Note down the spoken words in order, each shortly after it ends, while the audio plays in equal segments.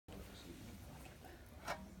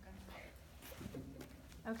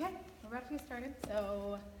Okay, we're about to get started,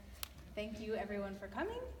 so thank you everyone for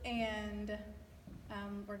coming, and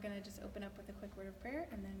we're going to just open up with a quick word of prayer,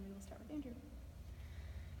 and then we will start with Andrew.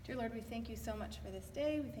 Dear Lord, we thank you so much for this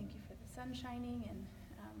day. We thank you for the sun shining and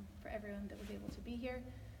for everyone that was able to be here.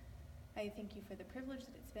 I thank you for the privilege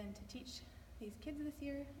that it's been to teach these kids this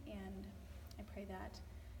year, and I pray that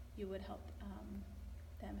you would help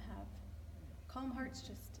them have calm hearts,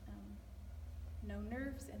 just no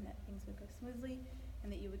nerves, and that things would go smoothly,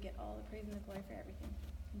 and that you would get all the praise and the glory for everything.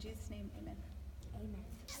 In Jesus' name, amen. Amen.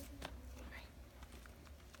 All right.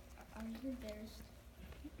 Are you embarrassed?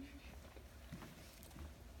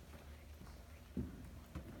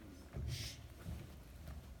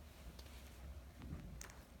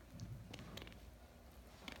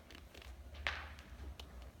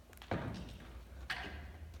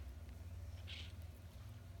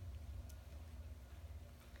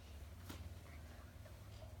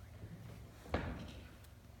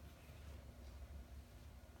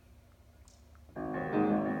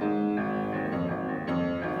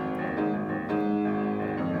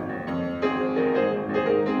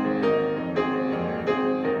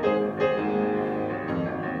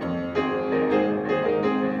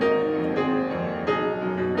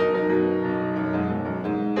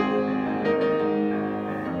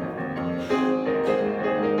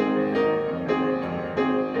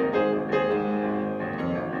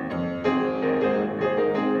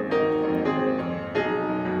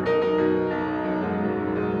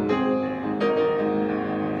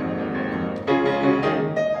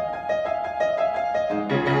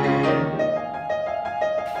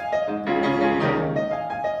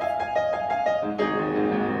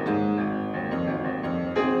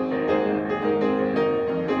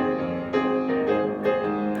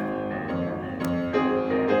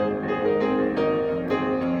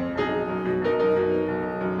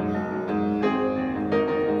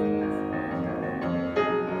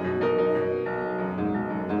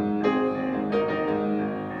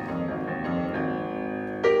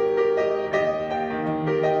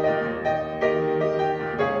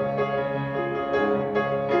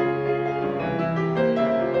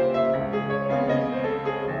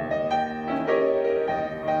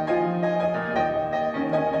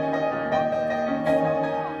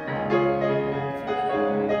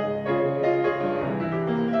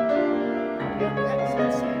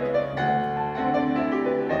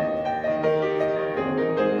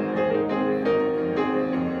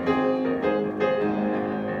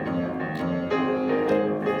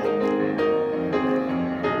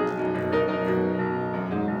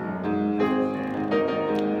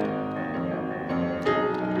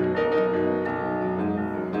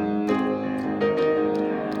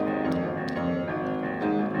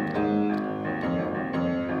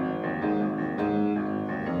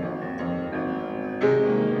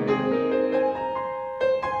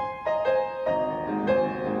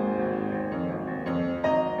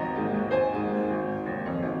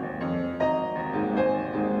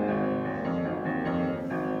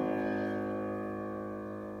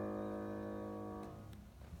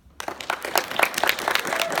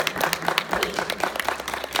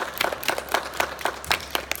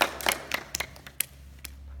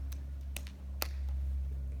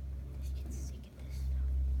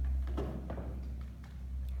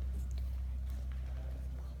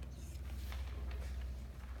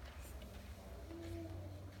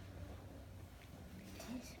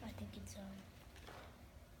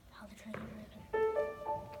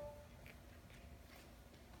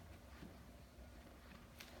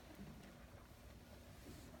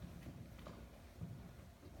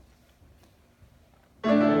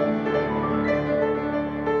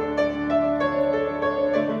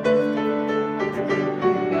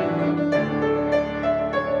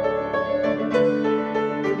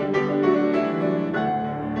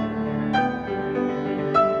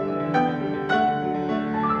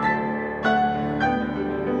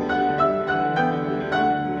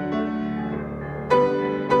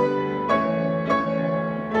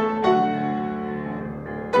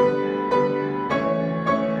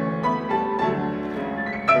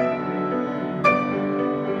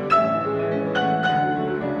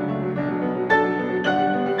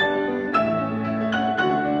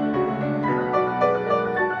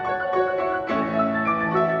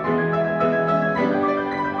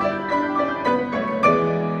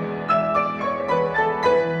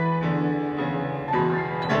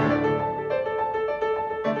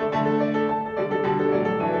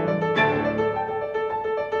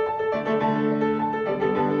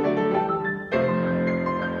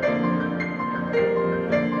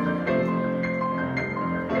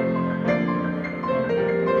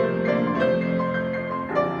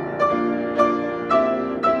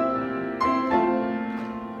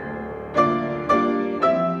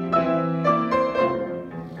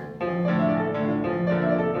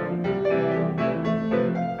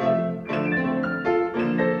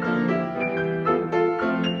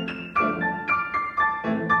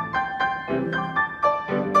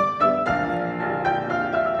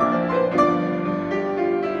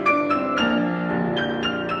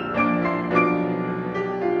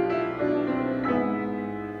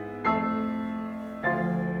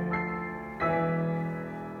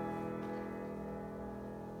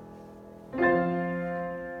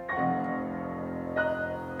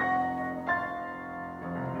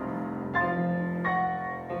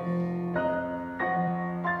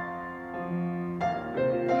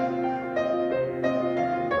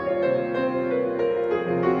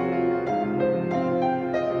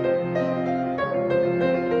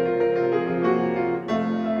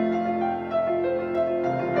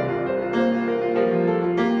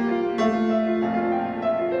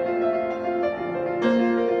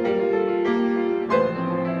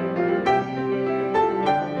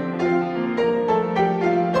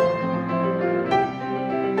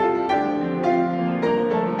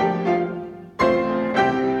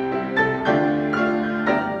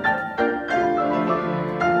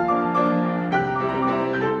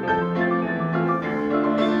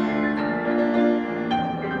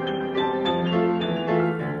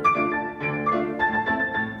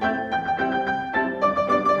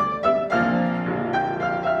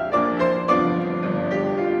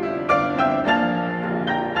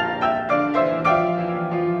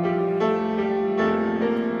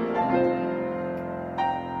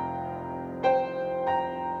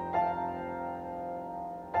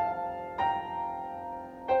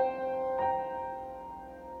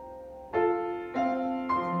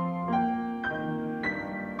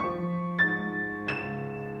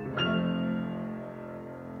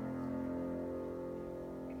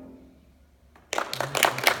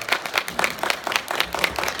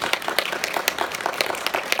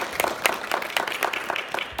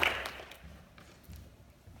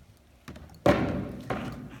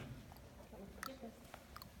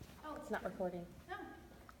 recording.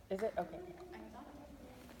 Oh, Is it? Okay. I thought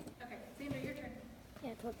it. Okay, Sandra, your turn. Yeah,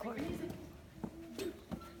 it's Play your recording. music.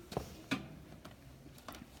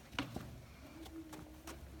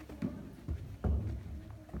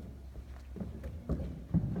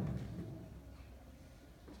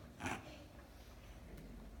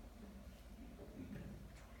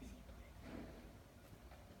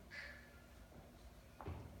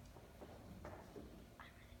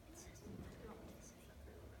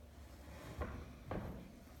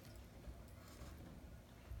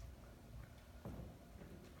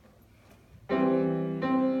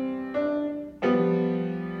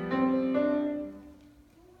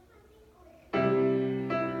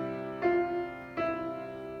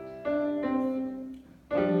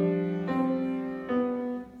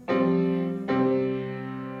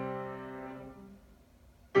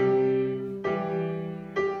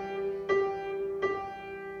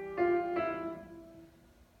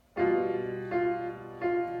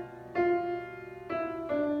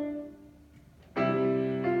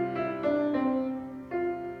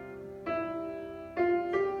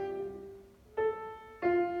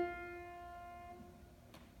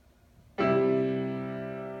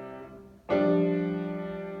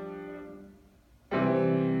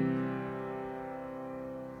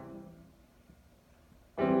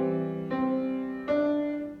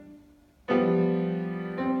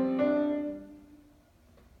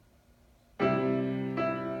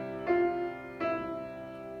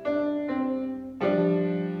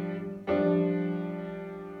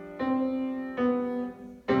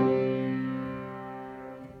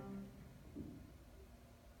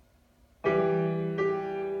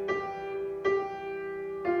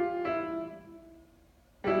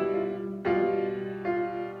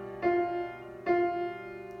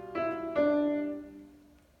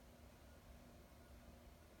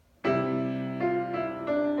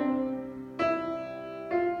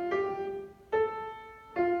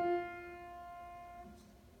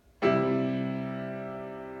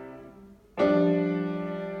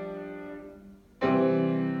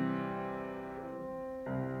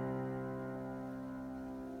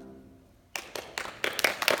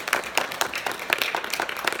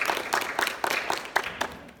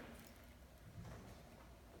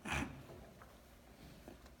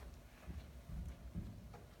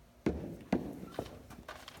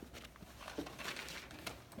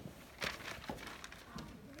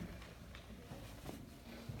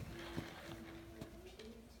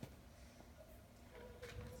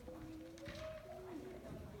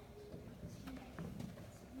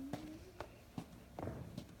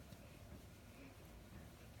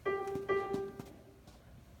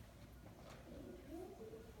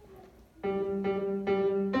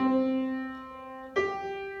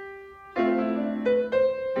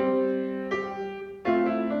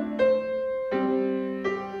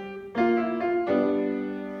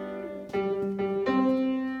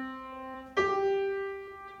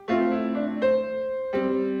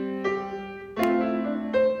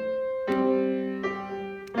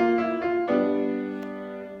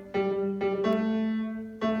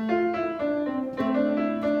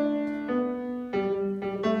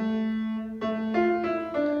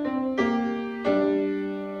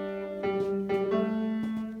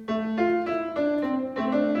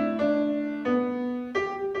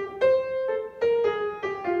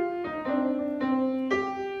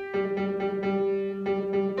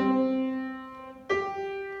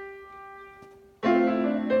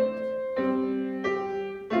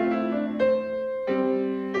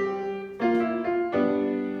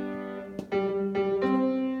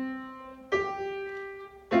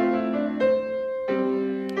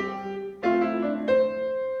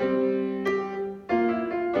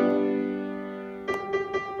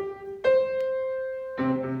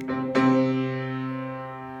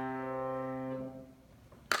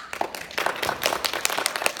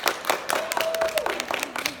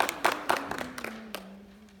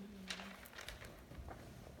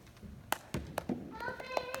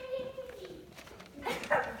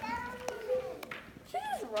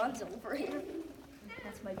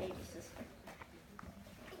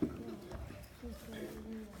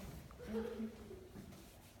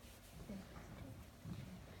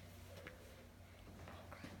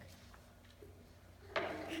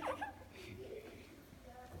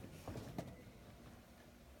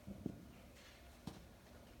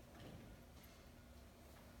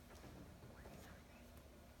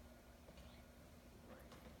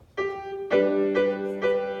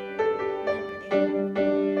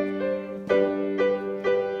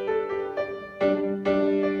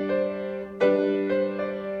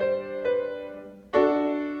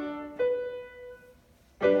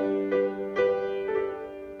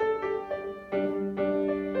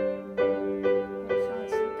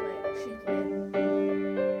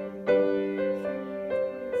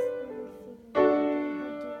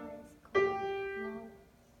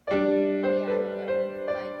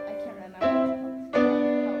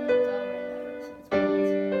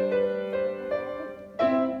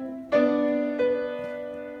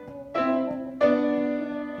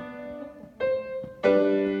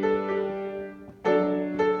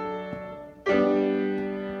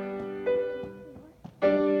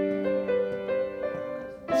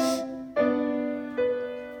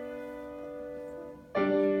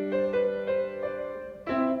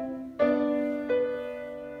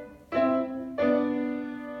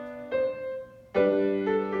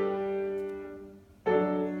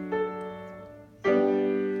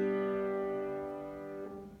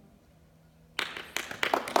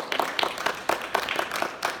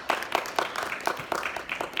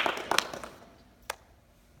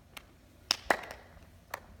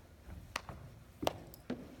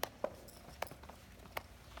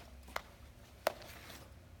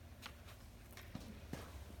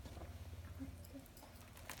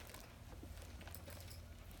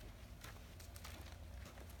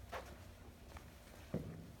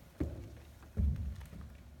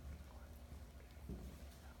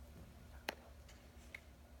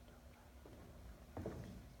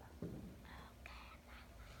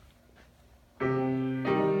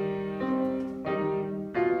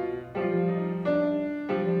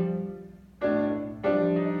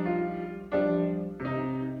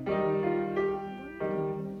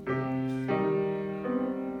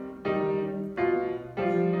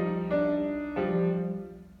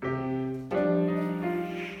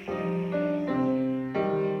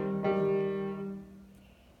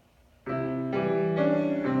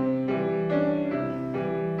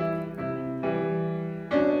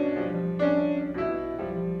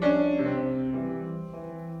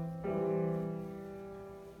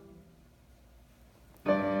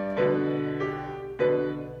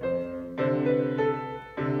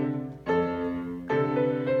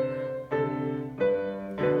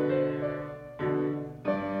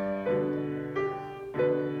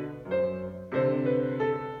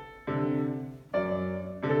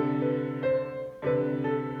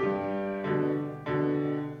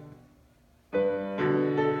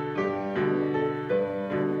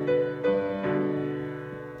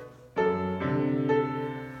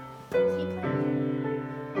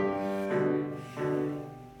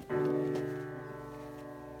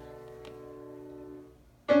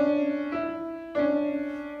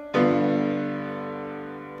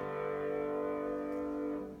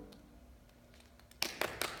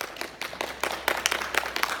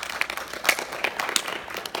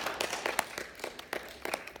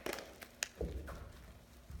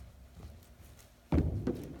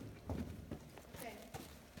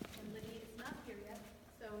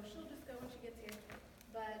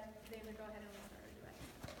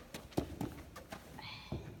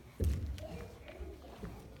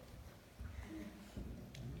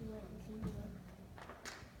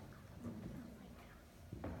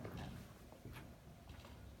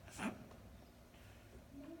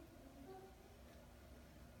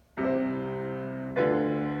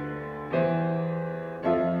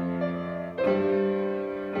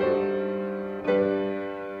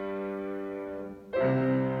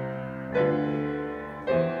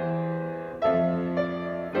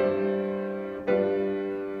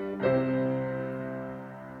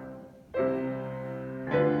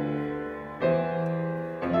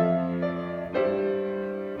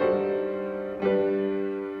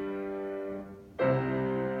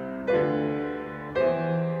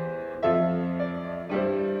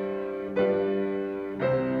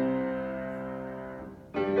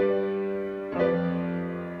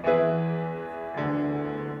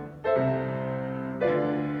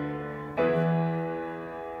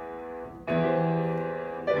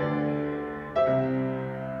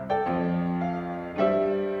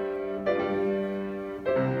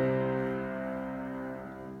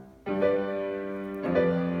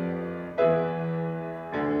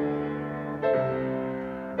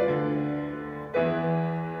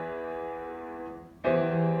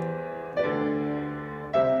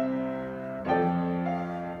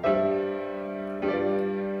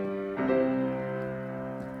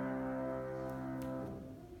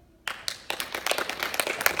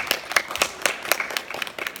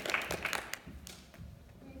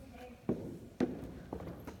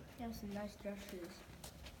 Josh's.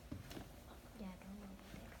 Yeah, I don't know.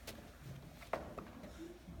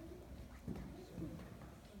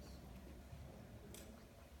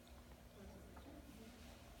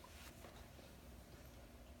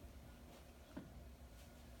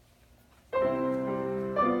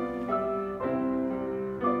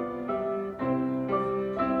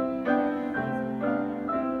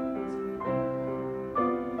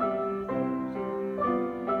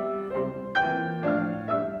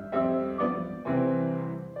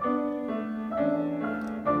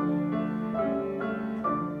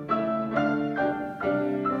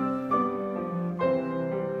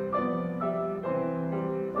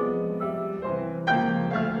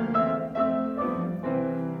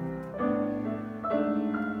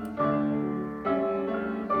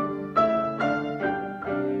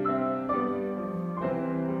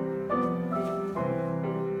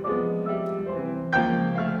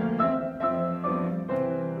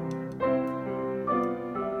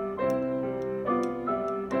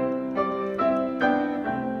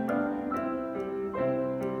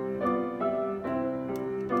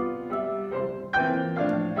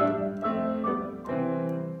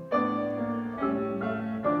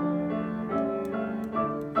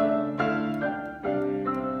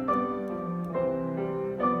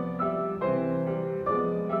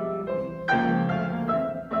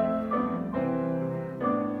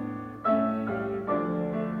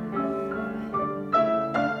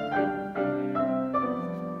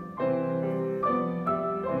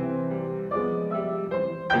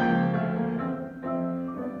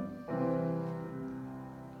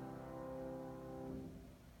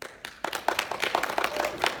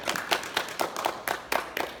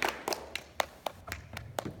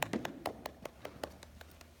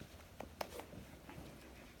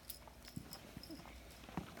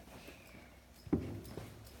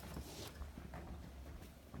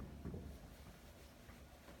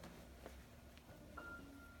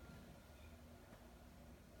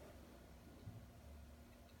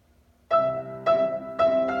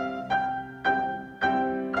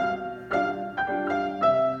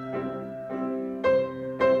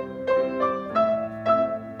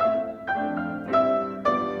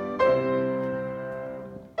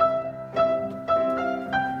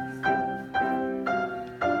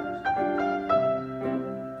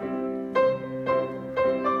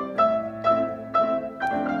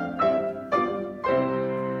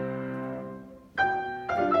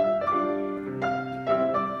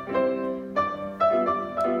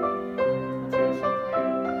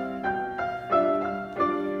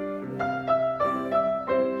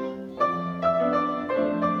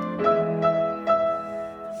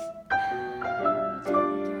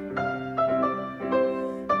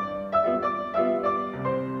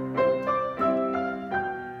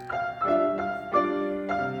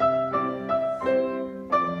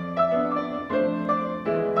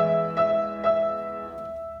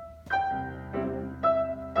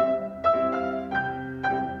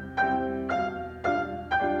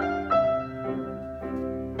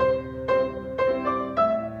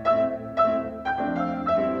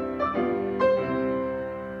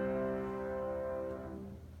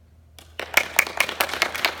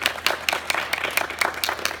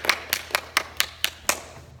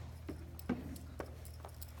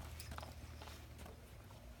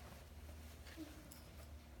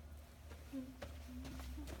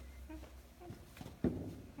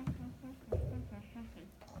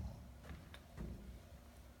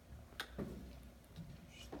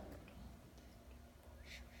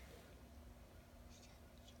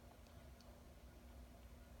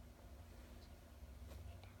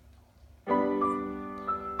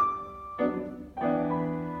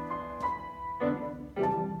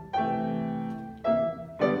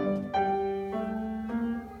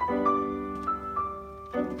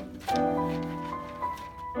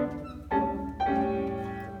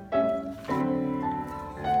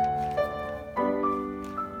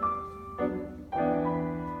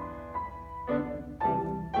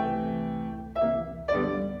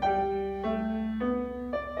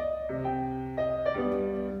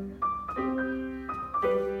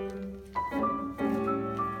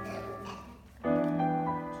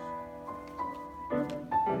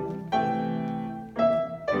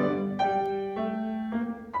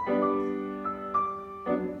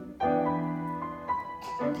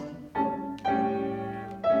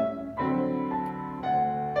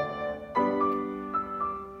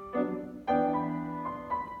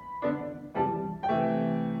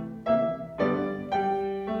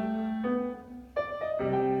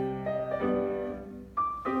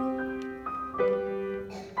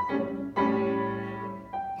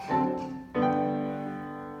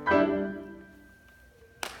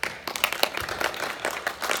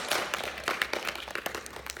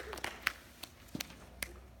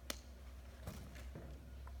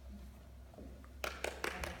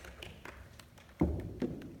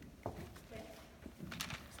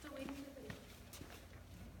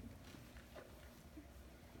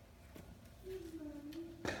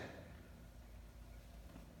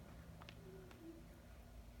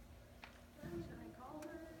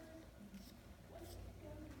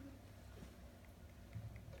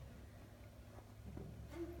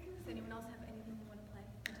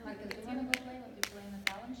 Marcus, do you want to go play with your playing the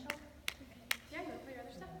talent show? Yeah, go play your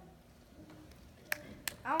other stuff.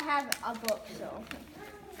 I don't have a book, so.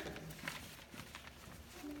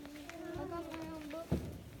 I got my own book.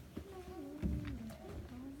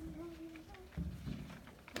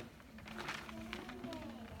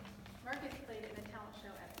 Marcus played in a talent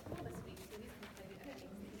show at school this week, so he's going to play the other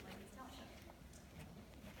games that he played in his talent show.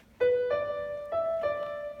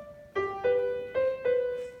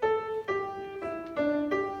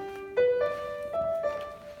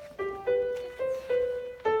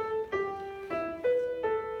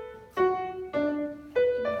 Give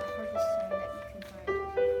me the hardest song that you can find.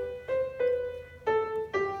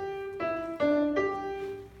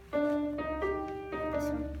 This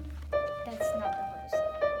one? That's not the hardest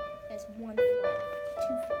song. That's 1 flat,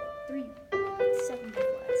 2 flat, 3, 7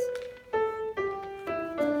 flats.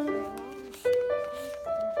 That's easy.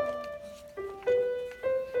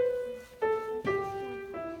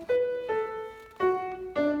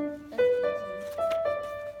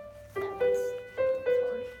 That one's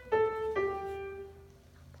hard.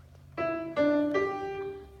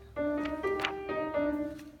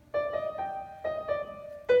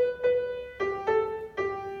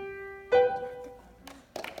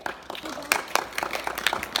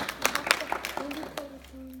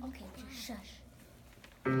 Okay, just shush.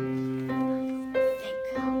 Thank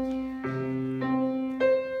God.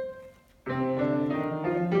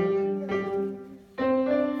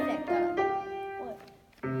 Thank God. What?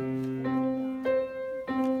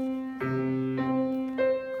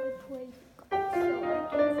 I played so I can say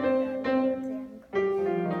that words and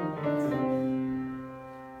cards. Let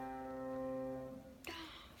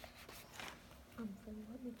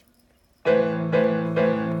me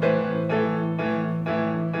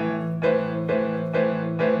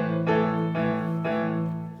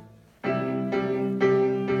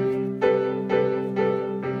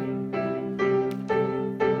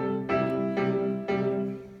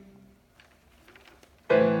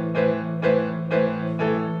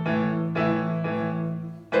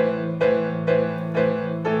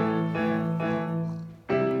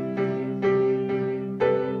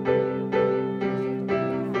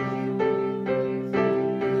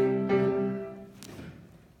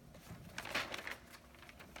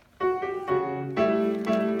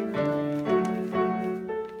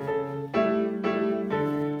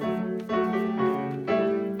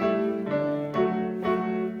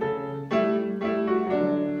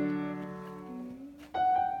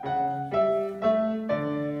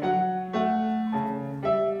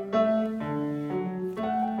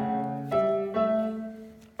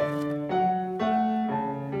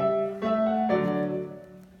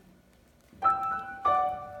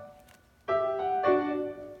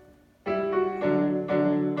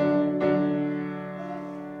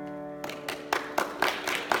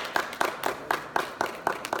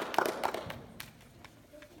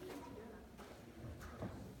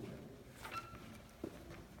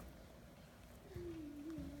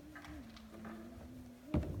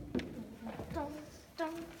talk.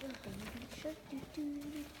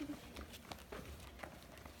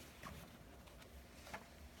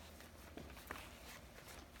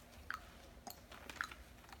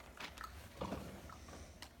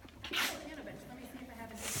 Piano bench. Let me see if I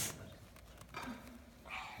have a different book.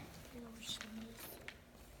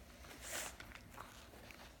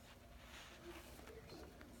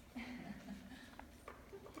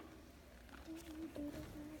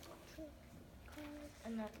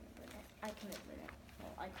 I'm not gonna bring it. I couldn't bring it.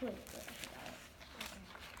 Well, I could, but I forgot it.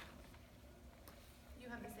 You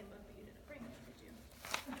have the same book that you didn't bring, did you?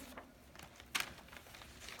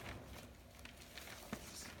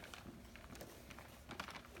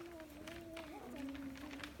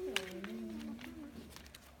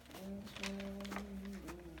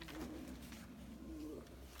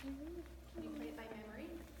 Can you play it by memory?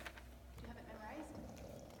 Do you have it memorized?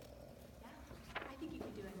 Yeah? I think you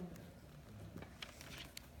could do it.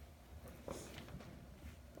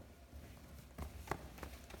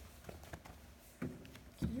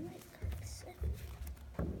 Can you write cursive?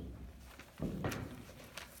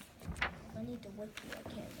 I need to wake you. I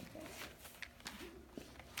can't make that.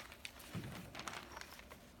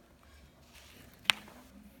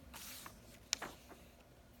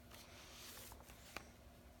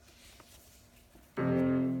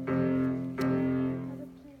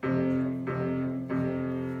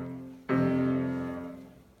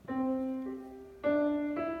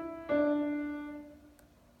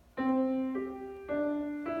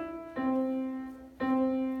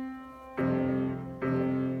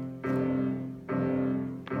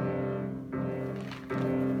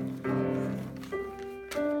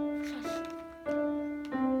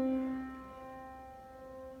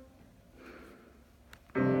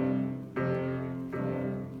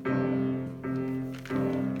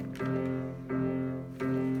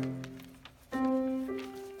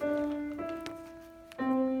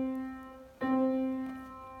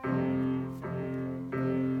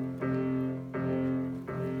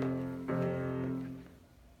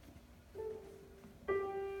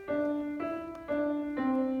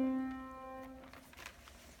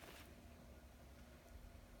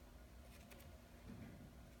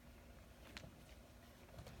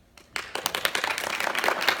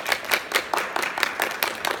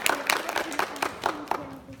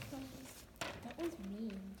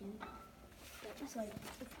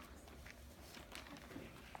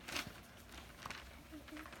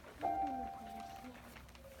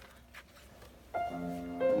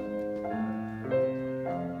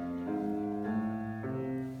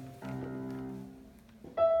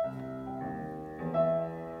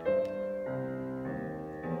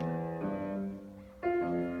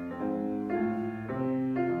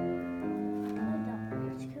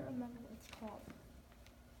 I just can't remember what it's called.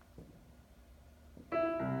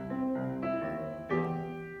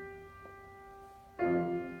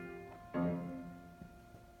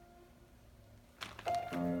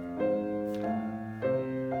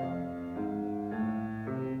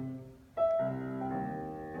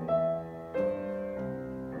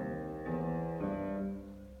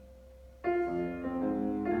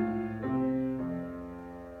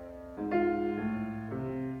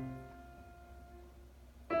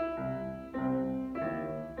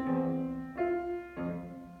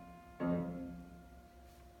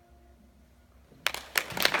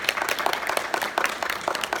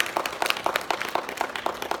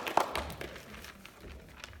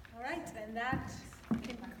 All right, and that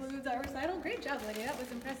concludes our recital. Great job, Lydia. That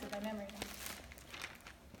was impressive by memory.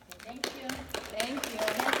 Thank you. Thank you.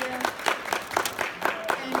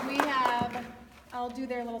 And we have, I'll do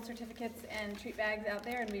their little certificates and treat bags out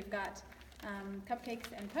there, and we've got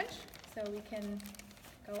cupcakes and punch, so we can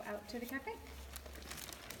go out to the cafe.